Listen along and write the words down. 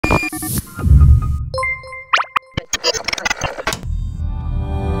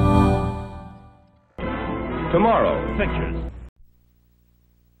Tomorrow Pictures.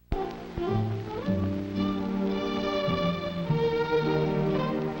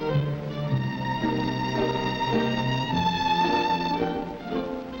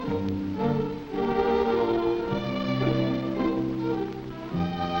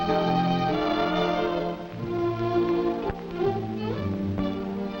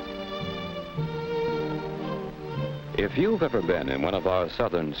 If you've ever been in one of our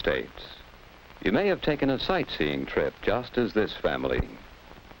southern states, you may have taken a sightseeing trip just as this family.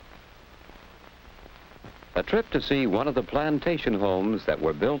 A trip to see one of the plantation homes that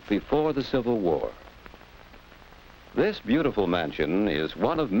were built before the Civil War. This beautiful mansion is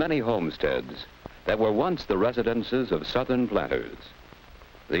one of many homesteads that were once the residences of southern planters.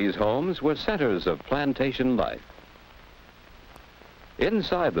 These homes were centers of plantation life.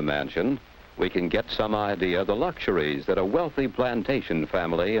 Inside the mansion, we can get some idea of the luxuries that a wealthy plantation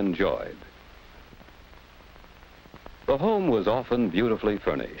family enjoyed. The home was often beautifully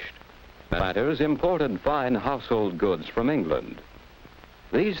furnished. Planters imported fine household goods from England.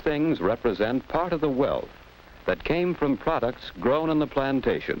 These things represent part of the wealth that came from products grown on the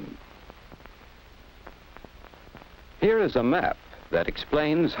plantation. Here is a map that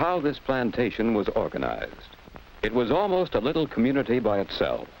explains how this plantation was organized. It was almost a little community by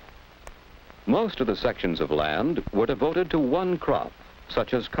itself. Most of the sections of land were devoted to one crop,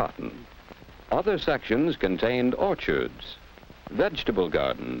 such as cotton. Other sections contained orchards, vegetable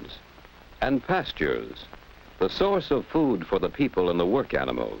gardens, and pastures, the source of food for the people and the work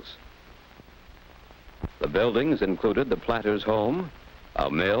animals. The buildings included the planter's home,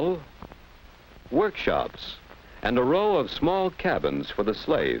 a mill, workshops, and a row of small cabins for the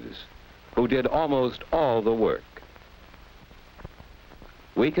slaves, who did almost all the work.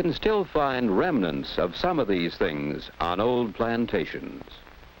 We can still find remnants of some of these things on old plantations.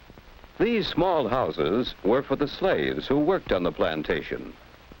 These small houses were for the slaves who worked on the plantation.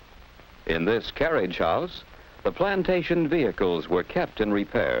 In this carriage house, the plantation vehicles were kept and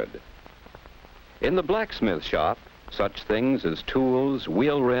repaired. In the blacksmith shop, such things as tools,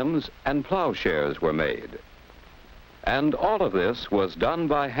 wheel rims, and plowshares were made. And all of this was done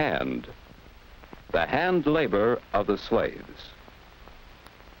by hand, the hand labor of the slaves.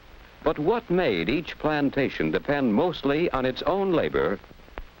 But what made each plantation depend mostly on its own labor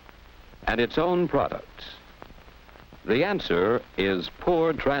and its own products? The answer is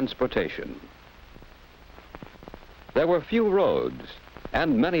poor transportation. There were few roads,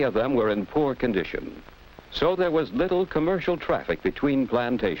 and many of them were in poor condition, so there was little commercial traffic between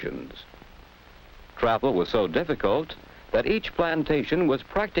plantations. Travel was so difficult that each plantation was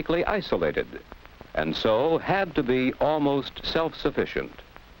practically isolated, and so had to be almost self-sufficient.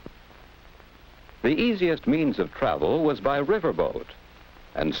 The easiest means of travel was by riverboat,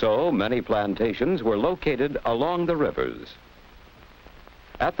 and so many plantations were located along the rivers.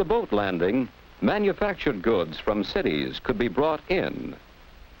 At the boat landing, manufactured goods from cities could be brought in.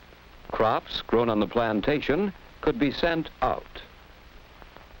 Crops grown on the plantation could be sent out.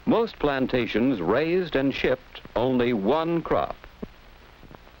 Most plantations raised and shipped only one crop.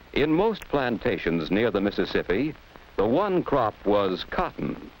 In most plantations near the Mississippi, the one crop was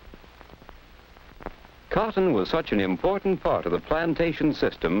cotton. Cotton was such an important part of the plantation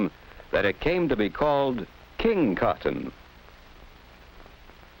system that it came to be called king cotton.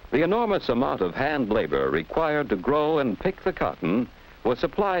 The enormous amount of hand labor required to grow and pick the cotton was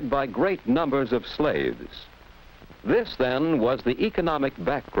supplied by great numbers of slaves. This, then, was the economic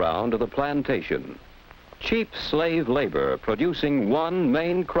background of the plantation. Cheap slave labor producing one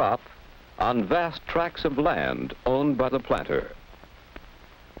main crop on vast tracts of land owned by the planter.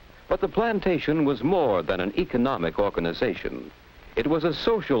 But the plantation was more than an economic organization. It was a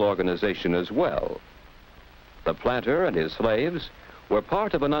social organization as well. The planter and his slaves were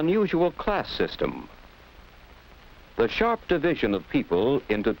part of an unusual class system. The sharp division of people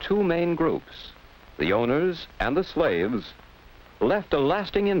into two main groups, the owners and the slaves, left a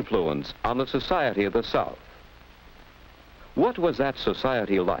lasting influence on the society of the South. What was that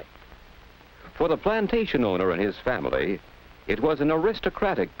society like? For the plantation owner and his family, it was an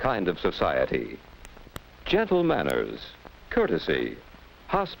aristocratic kind of society. Gentle manners, courtesy,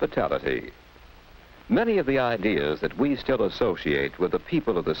 hospitality. Many of the ideas that we still associate with the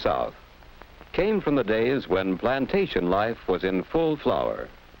people of the South came from the days when plantation life was in full flower.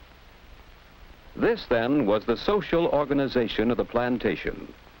 This, then, was the social organization of the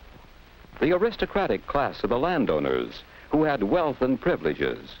plantation. The aristocratic class of the landowners who had wealth and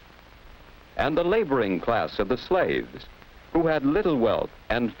privileges, and the laboring class of the slaves who had little wealth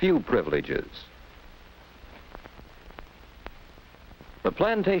and few privileges. The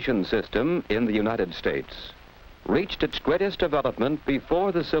plantation system in the United States reached its greatest development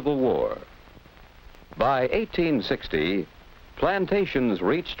before the Civil War. By 1860, plantations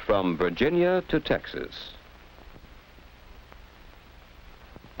reached from Virginia to Texas.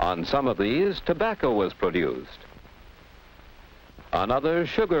 On some of these, tobacco was produced. On others,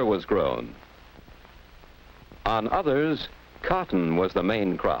 sugar was grown. On others, cotton was the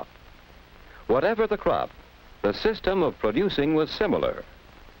main crop. Whatever the crop, the system of producing was similar.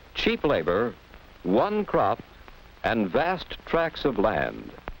 Cheap labor, one crop, and vast tracts of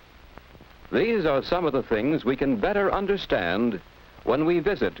land. These are some of the things we can better understand when we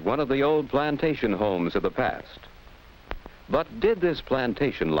visit one of the old plantation homes of the past. But did this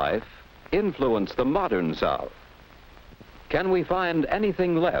plantation life influence the modern South? Can we find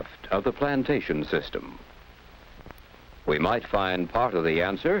anything left of the plantation system? We might find part of the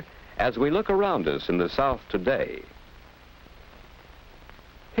answer as we look around us in the South today.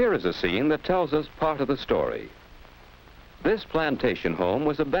 Here is a scene that tells us part of the story. This plantation home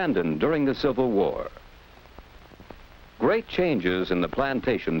was abandoned during the Civil War. Great changes in the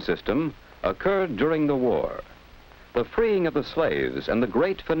plantation system occurred during the war. The freeing of the slaves and the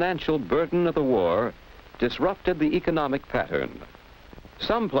great financial burden of the war disrupted the economic pattern.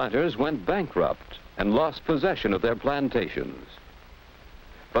 Some planters went bankrupt and lost possession of their plantations.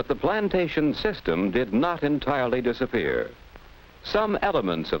 But the plantation system did not entirely disappear. Some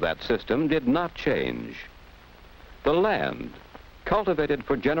elements of that system did not change. The land, cultivated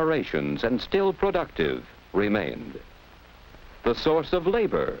for generations and still productive, remained. The source of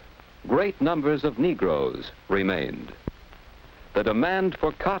labor, great numbers of Negroes, remained. The demand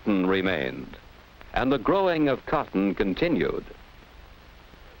for cotton remained, and the growing of cotton continued.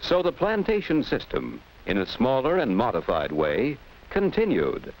 So the plantation system, in a smaller and modified way,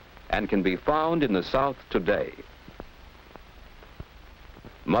 continued and can be found in the South today.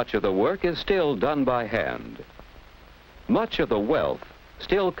 Much of the work is still done by hand. Much of the wealth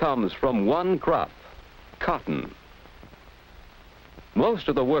still comes from one crop, cotton. Most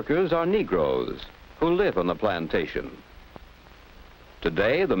of the workers are Negroes who live on the plantation.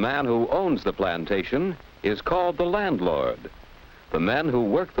 Today, the man who owns the plantation is called the landlord. The men who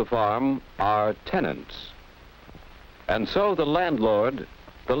work the farm are tenants. And so the landlord,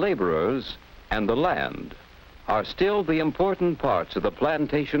 the laborers, and the land are still the important parts of the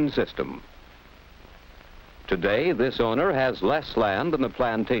plantation system. Today, this owner has less land than the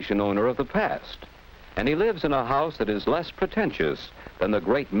plantation owner of the past, and he lives in a house that is less pretentious than the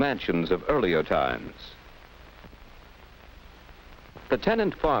great mansions of earlier times. The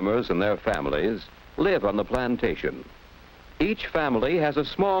tenant farmers and their families live on the plantation. Each family has a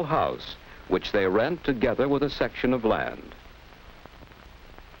small house which they rent together with a section of land.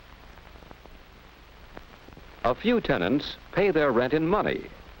 A few tenants pay their rent in money,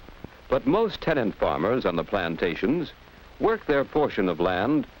 but most tenant farmers on the plantations work their portion of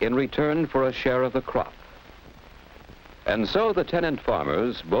land in return for a share of the crop. And so the tenant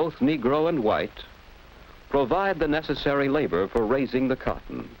farmers, both Negro and white, provide the necessary labor for raising the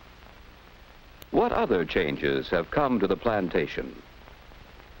cotton. What other changes have come to the plantation?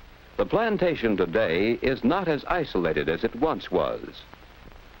 The plantation today is not as isolated as it once was.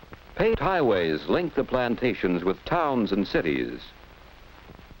 Paved highways link the plantations with towns and cities.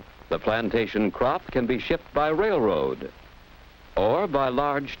 The plantation crop can be shipped by railroad or by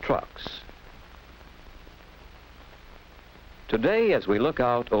large trucks. Today, as we look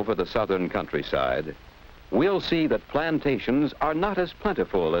out over the southern countryside, we'll see that plantations are not as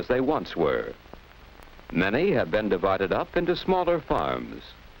plentiful as they once were. Many have been divided up into smaller farms.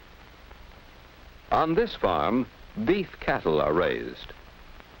 On this farm, beef cattle are raised.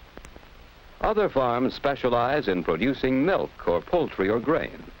 Other farms specialize in producing milk or poultry or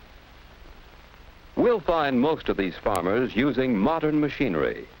grain. We'll find most of these farmers using modern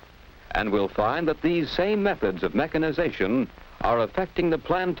machinery, and we'll find that these same methods of mechanization are affecting the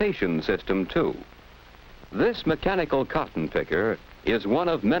plantation system too. This mechanical cotton picker is one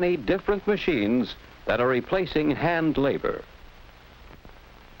of many different machines that are replacing hand labor.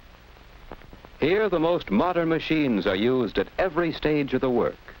 Here, the most modern machines are used at every stage of the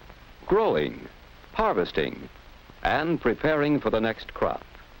work: growing, harvesting, and preparing for the next crop.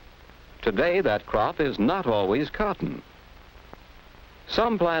 Today, that crop is not always cotton.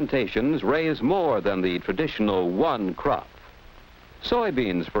 Some plantations raise more than the traditional one crop.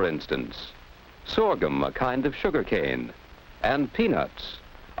 Soybeans, for instance, sorghum, a kind of sugarcane, and peanuts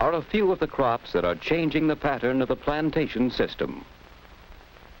are a few of the crops that are changing the pattern of the plantation system.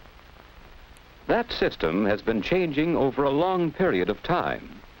 That system has been changing over a long period of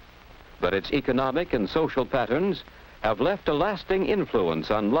time, but its economic and social patterns have left a lasting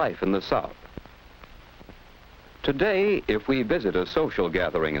influence on life in the South. Today, if we visit a social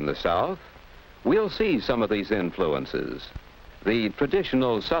gathering in the South, we'll see some of these influences: the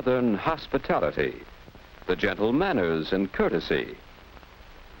traditional Southern hospitality, the gentle manners and courtesy,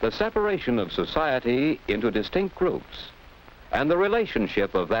 the separation of society into distinct groups, and the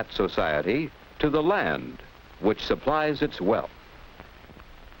relationship of that society to the land which supplies its wealth.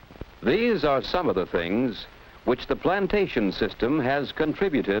 These are some of the things which the plantation system has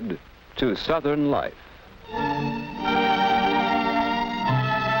contributed to Southern life.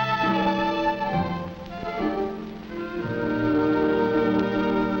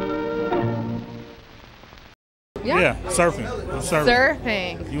 Yeah, surfing.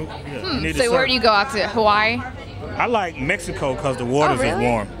 Surfing. You need to So surf. where do you go out to? Hawaii? I like Mexico because the waters Oh, really? is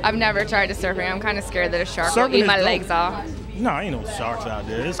warm. I've never tried to surfing. I'm kind of scared that a shark will Surfing eat is my dope. legs off. No, ain't no sharks out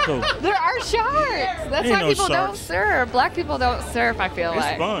there. It's cool. There are sharks. That's Ain't why no people don't sharks. surf. Black people don't surf, I feel It's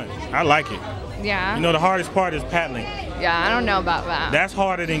like. fun. I like it. Yeah. You know, the hardest part is paddling. Yeah, I don't know about that. That's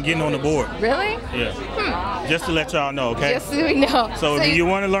harder than getting on the board. Really? Yeah. Just to let y'all know, okay? Just so we know. So if you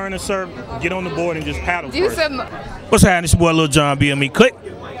want to learn to surf, get on the board and just paddle do first. some. What's happening? It's your boy Lil John BME Click.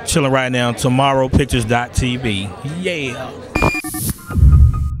 Chilling right now on Tomorrowpictures.TV. Yeah.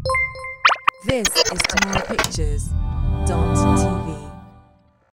 This is Tomorrow Pictures.TV.